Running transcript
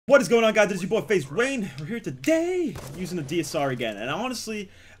What is going on, guys? This is your boy Face Rain. We're here today using the DSR again. And honestly,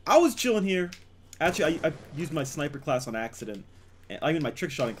 I was chilling here. Actually, I used my sniper class on accident. I mean my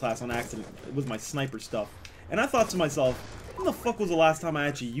trick shotting class on accident with my sniper stuff. And I thought to myself, when the fuck was the last time I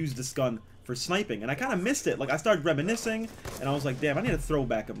actually used this gun for sniping? And I kind of missed it. Like, I started reminiscing, and I was like, damn, I need a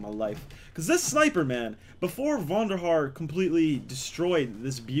throwback of my life. Because this sniper, man, before Vonderhaar completely destroyed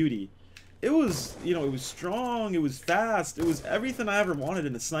this beauty, it was, you know, it was strong, it was fast, it was everything I ever wanted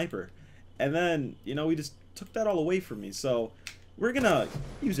in a sniper. And then, you know, he just took that all away from me. So, we're gonna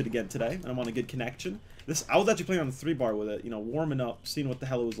use it again today. I'm on a good connection. I was actually playing on the 3-bar with it, you know, warming up, seeing what the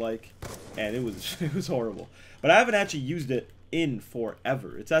hell it was like. And it was horrible. But I haven't actually used it in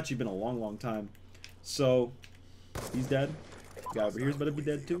forever. It's actually been a long, long time. So, he's dead. The guy over here's better be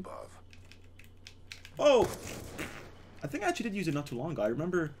dead too. Oh! I think I actually did use it not too long ago. I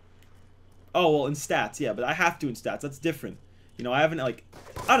remember... Oh, well, in stats, yeah, but I have to in stats. That's different. You know, I haven't, like...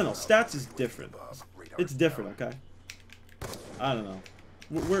 I don't know. Stats is different. It's different, okay? I don't know.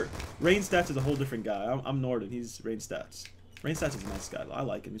 Rain stats is a whole different guy. I'm Norden. He's Rain stats. Rain stats is a nice guy. I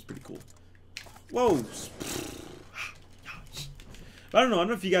like him. He's pretty cool. Whoa! I don't know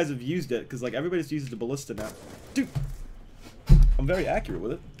if you guys have used it, because, like, everybody just uses the ballista now. Dude! I'm very accurate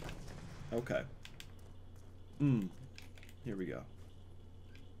with it. Okay. Here we go.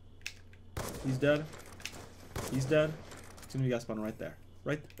 He's dead. He's dead. It's gonna be a guy spawning right there.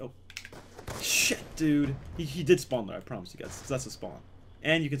 Right. Oh. Shit, dude. He did spawn there, I promise you guys. Because that's a spawn.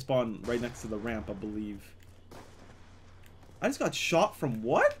 And you can spawn right next to the ramp, I believe. I just got shot from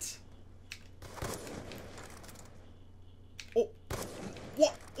what? Oh.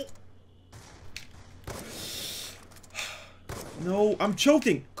 What? Oh. No, I'm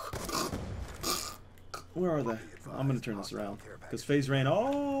choking. Where are they? I'm gonna turn this around. Because FaZe Rain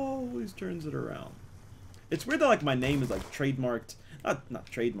always turns it around. It's weird that, like, my name is, like, trademarked. Not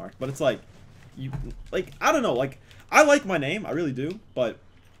trademarked, but it's like, I don't know, like, I like my name, I really do, but,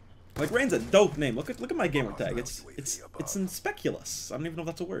 like, Rain's a dope name. Look at my gamer tag. It's Inspeciulous. I don't even know if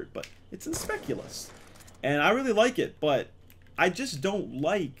that's a word, but it's Inspeciulous. And I really like it, but I just don't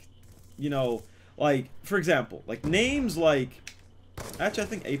like, you know, like, for example, like, names like... Actually, I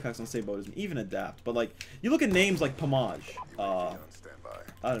think Apex on the same boat isn't even adapt, but, like, you look at names like Pomage, I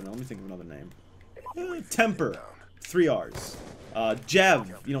don't know, let me think of another name. Temper, 3 R's.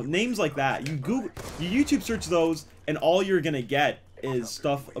 Jev, you know, names like that. You YouTube search those, and all you're gonna get is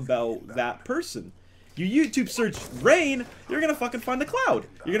stuff about that person. You YouTube search Rain, you're gonna fucking find a cloud.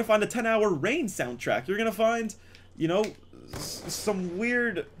 You're gonna find a 10-hour Rain soundtrack. You're gonna find, you know, some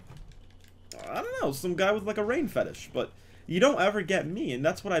weird, I don't know, some guy with, like, a Rain fetish, but... You don't ever get me, and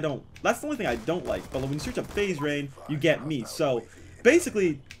that's what I don't... That's the only thing I don't like. But when you search up FaZe Rain, you get me. So,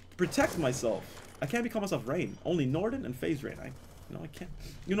 basically, to protect myself, I can't call myself Rain. Only Norden and FaZe Rain. I can't...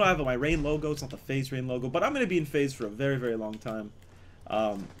 You know, I have my Rain logo. It's not the FaZe Rain logo. But I'm going to be in FaZe for a very, very long time.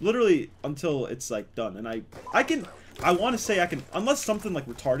 Literally, until it's, like, done. And I want to say I can... Unless something, like,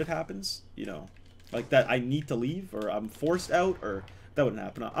 retarded happens, you know. Like, that I need to leave, or I'm forced out, or... That wouldn't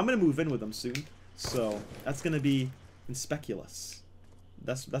happen. I'm going to move in with them soon. So, that's going to be... Inspeciulous.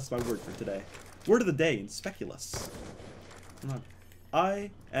 That's my word for today. Word of the day, Inspeciulous. Come on.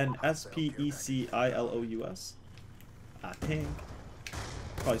 I-N-S-P-E-C-I-L-O-U-S. I think.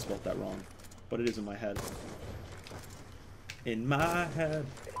 Probably spelled that wrong, but it is in my head. In my head.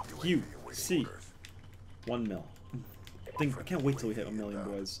 U-C. 1 mil. I can't wait till we hit 1 million,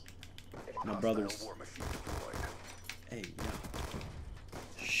 boys. My brothers. Hey, yeah.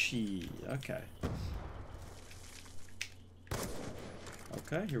 She. Okay.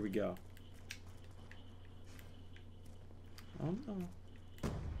 Okay, here we go. Oh no.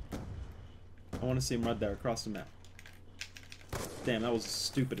 I want to see him right there across the map. Damn, that was a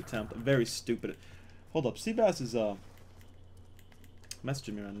stupid attempt. A very stupid. Hold up, Seabass is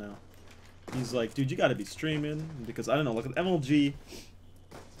messaging me right now. He's like, dude, you gotta be streaming because I don't know. Look at MLG.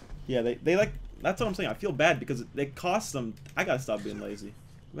 Yeah, they like. That's what I'm saying. I feel bad because it costs them. I gotta stop being lazy.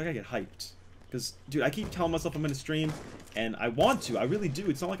 I gotta get hyped. Because, dude, I keep telling myself I'm gonna stream, and I want to. I really do.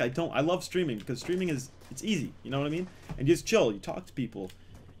 It's not like I don't. I love streaming, because streaming it's easy. You know what I mean? And you just chill. You talk to people.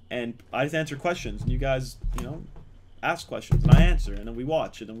 And I just answer questions, and you guys, you know, ask questions, and I answer, and then we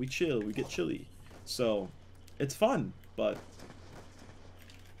watch, and then we chill. We get chilly. So, it's fun, but...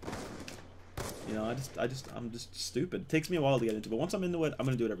 You know, I'm just stupid. It takes me a while to get into it, but once I'm into it, I'm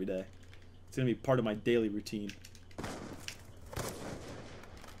gonna do it every day. It's gonna be part of my daily routine.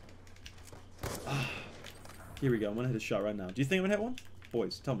 Here we go. I'm gonna hit a shot right now. Do you think I'm gonna hit one?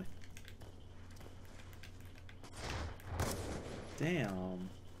 Boys, tell me. Damn.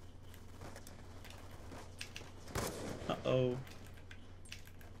 Uh-oh.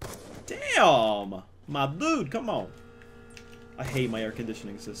 Damn! My dude, come on. I hate my air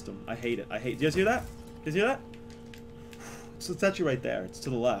conditioning system. I hate it. I hate... Do you guys hear that? Do you guys hear that? So it's actually right there. It's to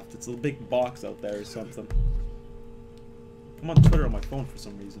the left. It's a big box out there or something. I'm on Twitter on my phone for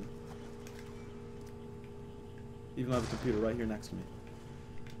some reason. Even though I have a computer right here next to me.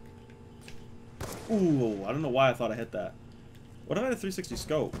 Ooh, I don't know why I thought I hit that. What if I had a 360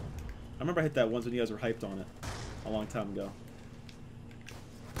 scope? I remember I hit that once when you guys were hyped on it. A long time ago.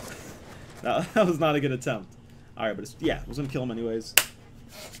 That was not a good attempt. Alright, but yeah, I was gonna kill him anyways.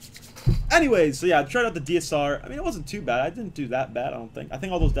 Anyways, so yeah, I tried out the DSR. I mean, it wasn't too bad. I didn't do that bad, I don't think. I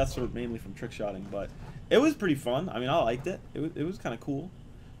think all those deaths were mainly from trick shotting, but it was pretty fun. I mean, I liked it. It was kind of cool.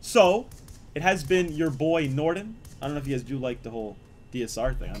 So, it has been your boy, Norden. I don't know if you guys do like the whole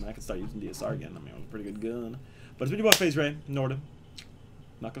DSR thing. I mean, I could start using DSR again. I mean, it was a pretty good gun. But it's been your boy, FaZe Rain, Norden.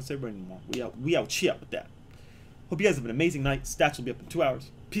 Not gonna say Rain anymore. We out here with that. Hope you guys have an amazing night. Stats will be up in 2 hours.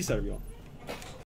 Peace out, everyone.